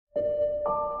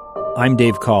I'm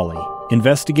Dave Cawley,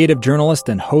 investigative journalist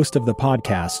and host of the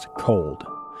podcast Cold.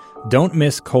 Don't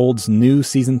miss Cold's new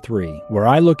Season 3, where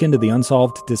I look into the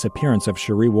unsolved disappearance of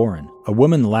Sheree Warren, a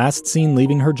woman last seen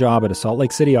leaving her job at a Salt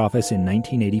Lake City office in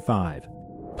 1985.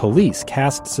 Police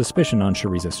cast suspicion on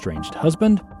Sheree's estranged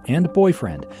husband and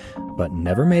boyfriend, but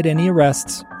never made any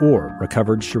arrests or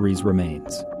recovered Sheree's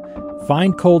remains.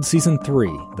 Find Cold Season 3,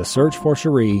 The Search for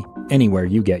Sheree, anywhere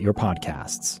you get your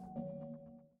podcasts.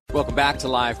 Welcome back to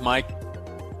Live Mike.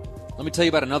 Let me tell you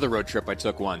about another road trip I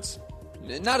took once.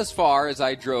 Not as far as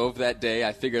I drove that day.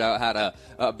 I figured out how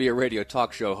to be a radio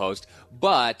talk show host,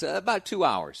 but about 2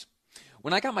 hours.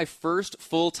 When I got my first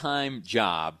full-time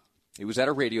job, it was at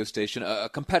a radio station, a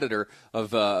competitor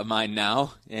of mine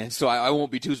now, and so I won't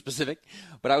be too specific,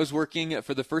 but I was working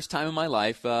for the first time in my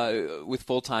life with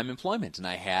full-time employment, and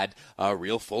I had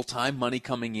real full-time money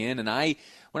coming in, and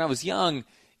when I was young,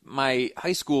 my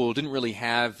high school didn't really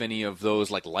have any of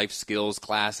those like life skills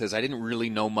classes. I didn't really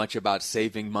know much about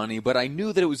saving money, but I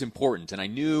knew that it was important, and I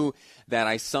knew that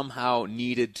I somehow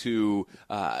needed to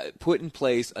put in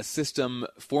place a system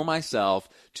for myself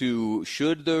to,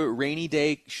 should the rainy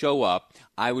day show up,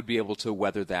 I would be able to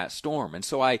weather that storm. And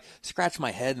so I scratched my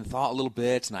head and thought a little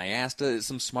bit, and I asked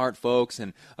some smart folks,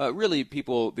 and really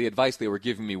people, the advice they were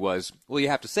giving me was, well, you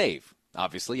have to save.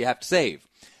 Obviously, you have to save.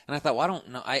 And I thought, well,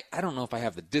 I don't know if I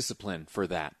have the discipline for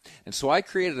that. And so I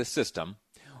created a system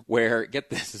where, get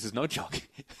this is no joke.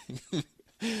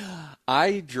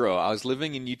 I was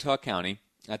living in Utah County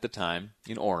at the time,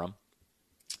 in Orem.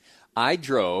 I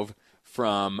drove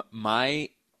from my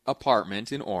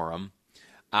apartment in Orem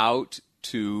out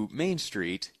to Main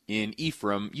Street in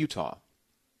Ephraim, Utah.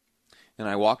 And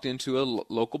I walked into a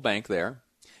local bank there,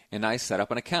 and I set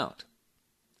up an account.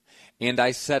 And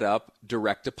I set up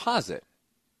direct deposit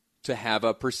to have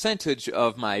a percentage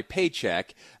of my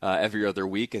paycheck every other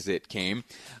week as it came.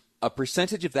 A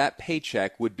percentage of that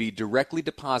paycheck would be directly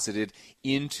deposited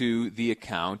into the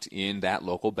account in that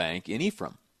local bank in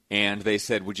Ephraim. And they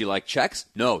said, would you like checks?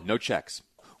 No checks.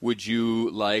 Would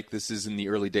you like, this is in the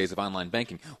early days of online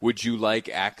banking, would you like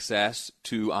access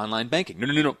to online banking?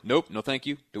 Nope, no thank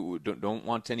you. Don't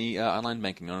want any online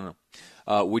banking, no.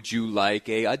 Would you like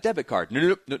a debit card?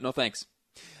 No thanks.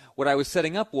 What I was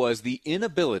setting up was the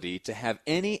inability to have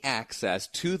any access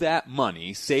to that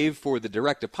money, save for the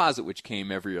direct deposit, which came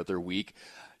every other week,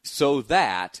 so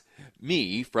that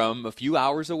me, from a few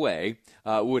hours away,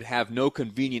 would have no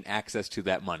convenient access to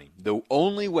that money. The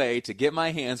only way to get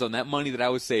my hands on that money that I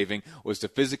was saving was to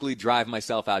physically drive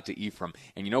myself out to Ephraim.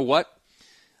 And you know what?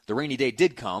 The rainy day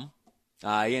did come.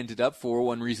 I ended up, for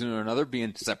one reason or another,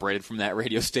 being separated from that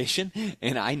radio station,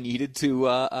 and I needed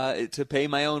to pay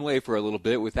my own way for a little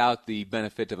bit without the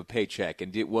benefit of a paycheck.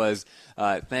 And it was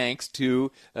thanks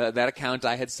to that account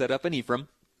I had set up in Ephraim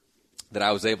that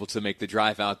I was able to make the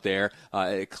drive out there,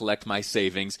 collect my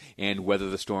savings, and weather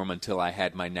the storm until I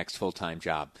had my next full-time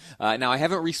job. Now, I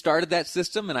haven't restarted that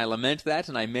system, and I lament that,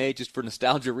 and I may, just for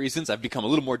nostalgia reasons, I've become a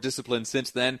little more disciplined since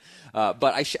then.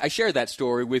 But I share that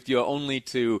story with you only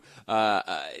to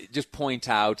just point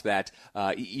out that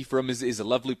Ephraim is a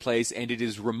lovely place, and it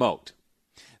is remote.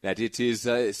 That it is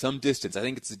some distance. I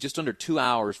think it's just under 2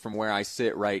 hours from where I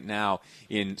sit right now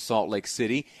in Salt Lake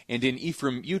City. And in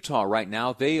Ephraim, Utah right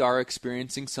now, they are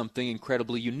experiencing something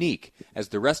incredibly unique. As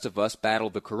the rest of us battle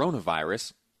the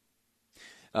coronavirus,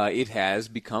 it has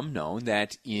become known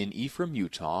that in Ephraim,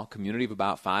 Utah, a community of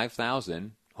about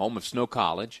 5,000, home of Snow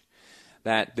College,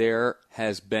 that there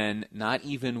has been not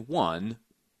even one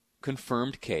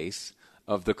confirmed case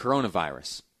of the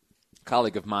coronavirus. A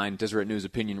colleague of mine, Deseret News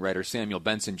opinion writer Samuel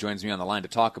Benson, joins me on the line to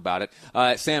talk about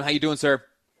it. Sam, how you doing, sir?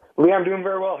 Lee, I'm doing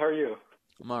very well. How are you?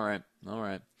 I'm all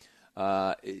right.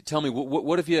 Tell me,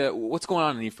 what's going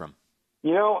on in Ephraim?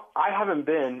 You know, I haven't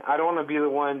been. I don't want to be the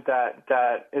one that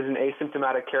is an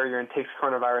asymptomatic carrier and takes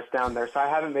coronavirus down there, so I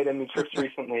haven't made any trips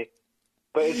recently.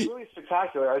 But it's really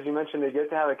spectacular. As you mentioned, they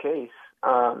get to have a case.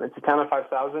 It's a town of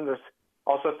 5,000. There's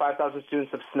also 5,000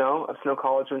 students of Snow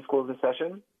College when school's in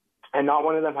session. And not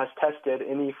one of them has tested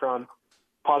in Ephraim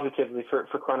positively for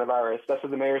coronavirus. That's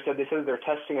what the mayor said. They said they're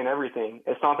testing and everything.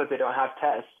 It's not that they don't have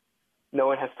tests. No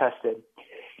one has tested.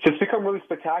 So it's become really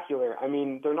spectacular. I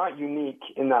mean, they're not unique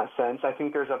in that sense. I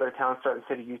think there's other towns throughout the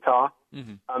city of Utah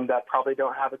that probably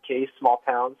don't have a case, small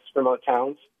towns, remote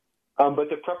towns. But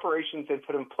the preparations they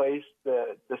put in place,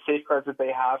 the safeguards that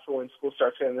they have for when school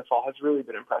starts in the fall has really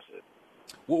been impressive.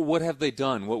 What have they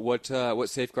done? What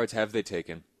safeguards have they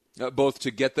taken? Both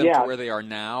to get them to where they are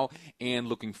now and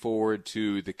looking forward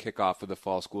to the kickoff of the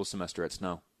fall school semester at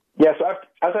Snow. Yeah, so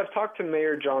as I've talked to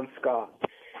Mayor John Scott,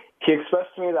 he expressed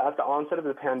to me that at the onset of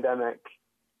the pandemic,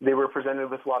 they were presented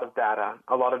with a lot of data,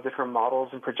 a lot of different models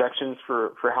and projections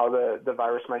for how the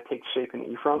virus might take shape in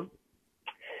Ephraim.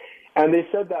 And they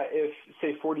said that if,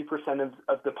 say, 40%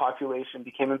 of the population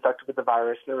became infected with the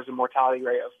virus, there was a mortality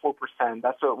rate of 4%.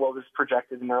 That's what was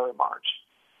projected in early March.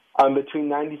 Between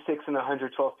 96 and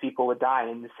 112 people would die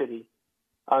in the city.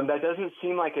 That doesn't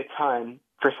seem like a ton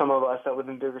for some of us that live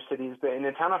in bigger cities, but in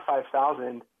a town of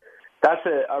 5,000, that's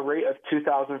a rate of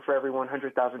 2,000 for every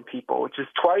 100,000 people, which is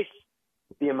twice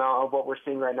the amount of what we're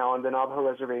seeing right now on the Navajo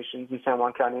reservations in San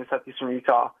Juan County in southeastern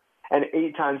Utah, and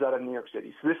 8 times that of New York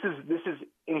City. So this is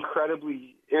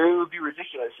incredibly, it would be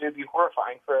ridiculous. It would be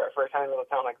horrifying for a tiny little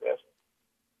town like this.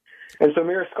 And so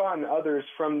Mayor Scott and others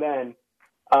from then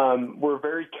were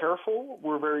very careful,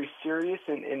 were very serious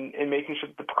in making sure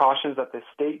that the precautions that the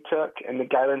state took and the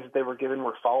guidelines that they were given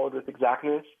were followed with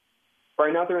exactness.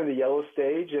 Right now they're in the yellow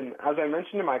stage, and as I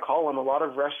mentioned in my column, a lot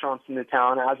of restaurants in the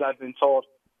town, as I've been told,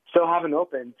 still haven't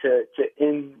opened to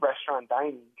in-restaurant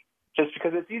dining, just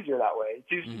because it's easier that way.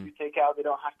 It's easier to take out. They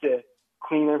don't have to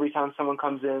clean every time someone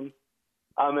comes in.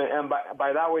 And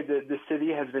by that way, the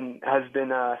city has been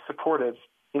supportive.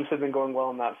 Things have been going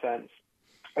well in that sense.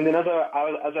 And then as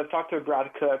I've talked to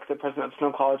Brad Cook, the president of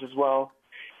Snow College as well,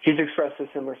 he's expressed a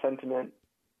similar sentiment.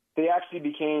 They actually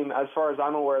became, as far as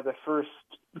I'm aware, the first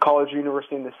college or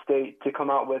university in the state to come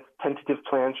out with tentative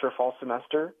plans for fall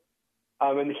semester.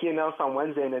 And he announced on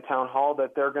Wednesday in the town hall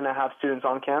that they're going to have students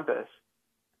on campus.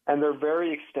 And they're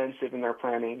very extensive in their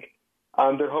planning.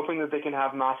 They're hoping that they can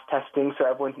have mass testing so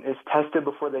everyone is tested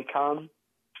before they come.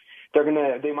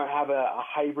 They might have a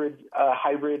hybrid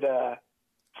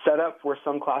setup where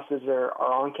some classes are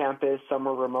on campus, some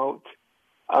are remote.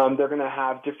 They're going to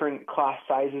have different class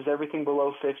sizes, everything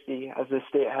below 50, as the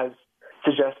state has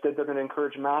suggested. They're going to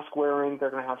encourage mask wearing. They're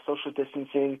going to have social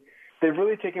distancing. They've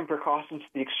really taken precautions to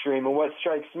the extreme. And what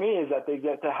strikes me is that they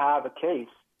get to have a case.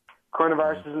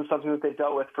 Coronavirus isn't something that they've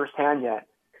dealt with firsthand yet.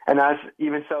 And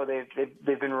even so,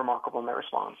 they've been remarkable in their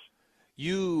response.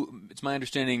 It's my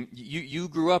understanding, you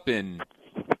grew up in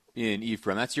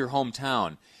Ephraim. That's your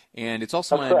hometown. And it's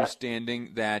also my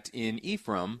understanding that in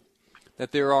Ephraim,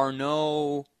 that there are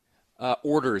no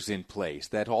orders in place,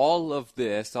 that all of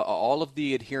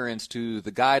the adherence to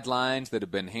the guidelines that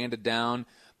have been handed down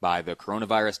by the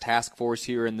coronavirus task force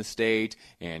here in the state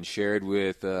and shared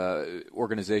with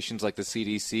organizations like the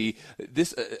CDC,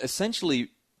 this essentially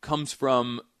comes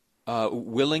from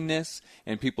willingness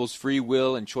and people's free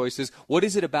will and choices. What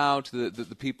is it about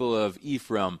the people of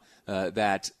Ephraim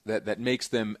that makes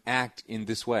them act in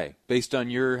this way, based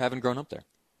on your having grown up there?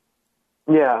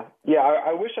 Yeah.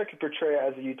 I wish I could portray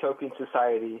it as a utopian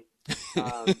society,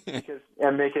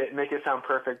 and make it sound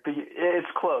perfect. But it's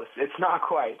close. It's not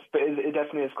quite, but it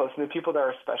definitely is close. And the people there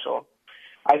are special.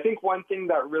 I think one thing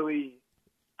that really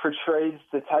portrays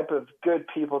the type of good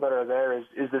people that are there is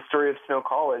the story of Snow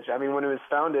College. I mean, when it was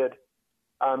founded,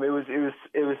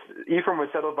 Ephraim was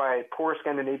settled by poor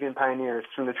Scandinavian pioneers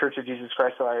from the Church of Jesus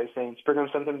Christ of Latter-day Saints. Brigham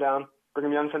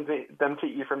Young sent them to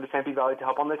Ephraim, to Tempe Valley, to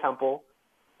help on the temple.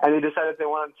 And they decided they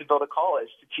wanted to build a college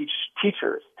to teach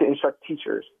teachers, to instruct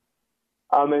teachers.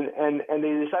 And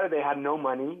they decided they had no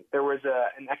money. There was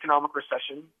an economic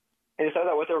recession. And they decided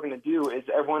that what they were going to do is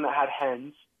everyone that had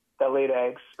hens that laid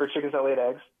eggs, or chickens that laid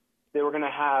eggs, they were going to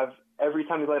have, every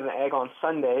time they laid an egg on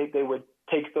Sunday, they would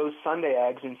take those Sunday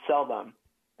eggs and sell them.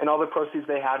 And all the proceeds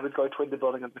they had would go toward the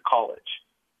building of the college.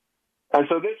 And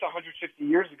so this, 150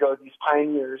 years ago, these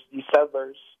pioneers, these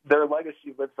settlers, their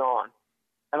legacy lives on.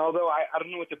 And although I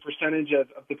don't know what the percentage of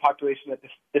the population that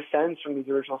descends from these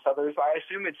original settlers, but I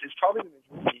assume it's probably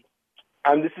the majority.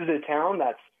 This is a town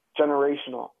that's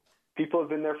generational. People have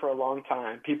been there for a long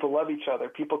time. People love each other.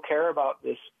 People care about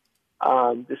this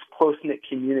close-knit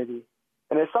community.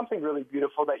 And it's something really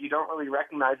beautiful that you don't really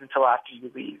recognize until after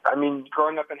you leave. I mean,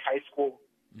 growing up in high school,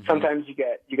 sometimes you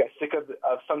get sick of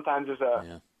sometimes there's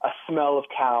a smell of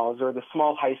cows or the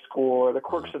small high school or the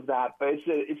quirks of that. But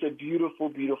it's a beautiful,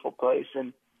 beautiful place.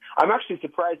 And I'm actually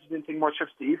surprised you didn't take more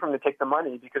trips to Ephraim to take the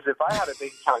money, because if I had a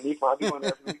big account in Ephraim, I'd be going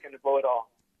there every weekend to blow it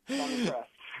all. So I'm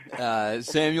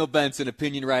impressed. Samuel Benson,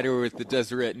 opinion writer with the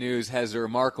Deseret News, has a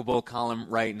remarkable column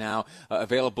right now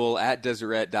available at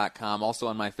Deseret.com, also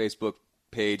on my Facebook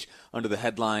page under the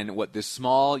headline, What This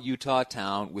Small Utah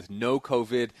Town with No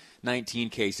COVID-19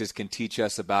 Cases Can Teach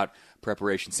Us About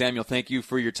Preparation. Samuel, thank you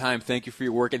for your time. Thank you for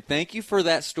your work. And thank you for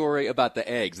that story about the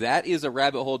eggs. That is a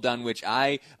rabbit hole down which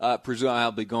I presume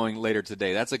I'll be going later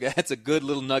today. That's a good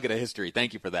little nugget of history.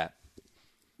 Thank you for that.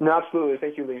 No, absolutely.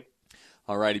 Thank you, Lee.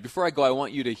 All righty. Before I go, I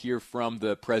want you to hear from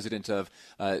the president of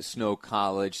Snow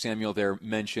College. Samuel there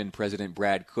mentioned President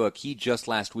Brad Cook. He just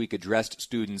last week addressed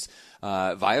students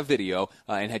via video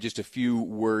and had just a few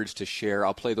words to share.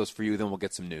 I'll play those for you, then we'll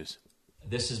get some news.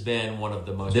 This has been one of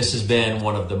the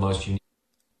most unique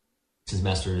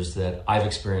semesters that I've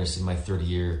experienced in my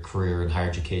 30-year career in higher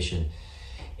education.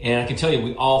 And I can tell you,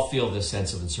 we all feel this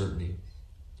sense of uncertainty.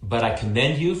 But I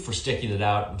commend you for sticking it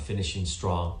out and finishing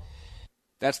strong.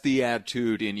 That's the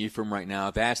attitude in Ephraim right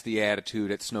now. That's the attitude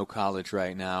at Snow College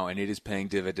right now, and it is paying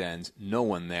dividends. No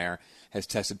one there has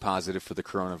tested positive for the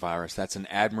coronavirus. That's an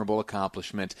admirable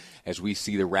accomplishment as we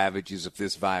see the ravages of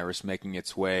this virus making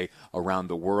its way around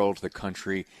the world, the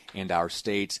country, and our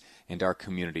states and our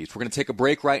communities. We're going to take a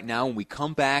break right now. When we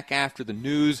come back after the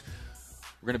news,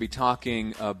 we're going to be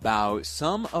talking about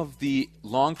some of the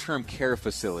long-term care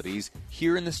facilities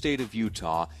here in the state of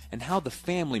Utah and how the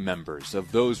family members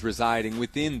of those residing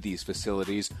within these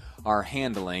facilities are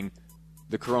handling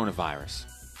the coronavirus.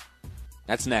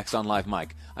 That's next on Live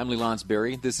Mike. I'm Lee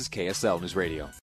Lonsberry. This is KSL News Radio.